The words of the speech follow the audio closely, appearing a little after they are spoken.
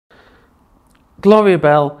Gloria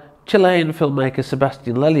Bell, Chilean filmmaker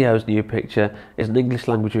Sebastian Lellio's new picture, is an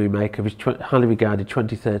English-language remake of his highly regarded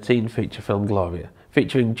 2013 feature film Gloria.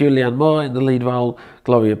 Featuring Julianne Moore in the lead role,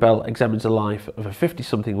 Gloria Bell examines the life of a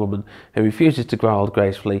 50-something woman who refuses to grow old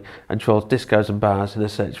gracefully and trawls discos and bars in her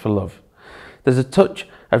search for love. There's a touch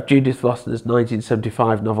of Judith Rosner's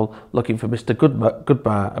 1975 novel Looking for Mr.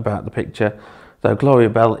 Goodbar about the picture, though Gloria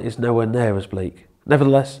Bell is nowhere near as bleak.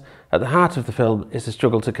 Nevertheless, at the heart of the film is the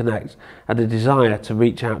struggle to connect and a desire to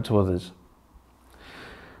reach out to others.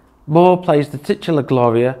 Moore plays the titular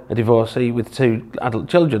Gloria, a divorcee with 2 adult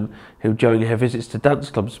children, who during her visits to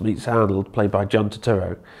dance clubs meets Arnold, played by John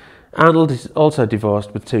Turturro. Arnold is also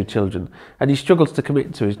divorced with 2 children, and he struggles to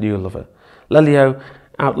commit to his new lover. Lellio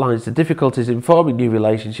outlines the difficulties in forming new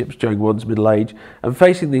relationships during one's middle age, and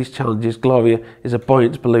facing these challenges, Gloria is a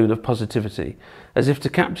buoyant balloon of positivity. As if to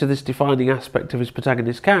capture this defining aspect of his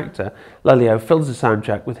protagonist's character, Lellio fills the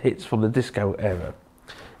soundtrack with hits from the disco era.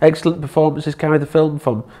 Excellent performances carry the film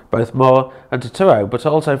from both Moore and Turturro, but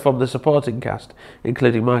also from the supporting cast,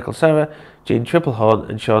 including Michael Cera, Jean Tripplehorn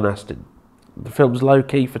and Sean Astin. The film's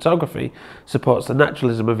low-key photography supports the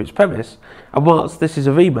naturalism of its premise, and whilst this is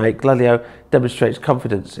a remake, Lellio demonstrates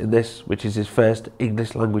confidence in this, which is his first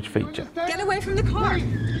English-language feature. Get away from the car!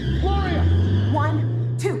 Gloria!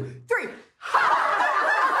 1, 2, 3!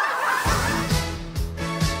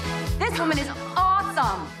 This woman is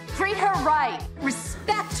awesome! Treat her right!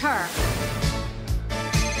 Respect her!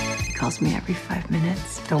 He calls me every 5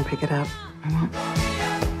 minutes. Don't pick it up. I won't.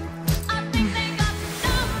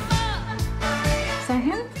 Is that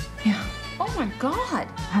him? Yeah. Oh my God!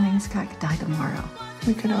 Honey, this guy could die tomorrow.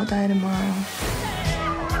 We could all die tomorrow.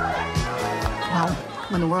 Well,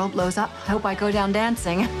 when the world blows up, I hope I go down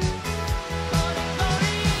dancing.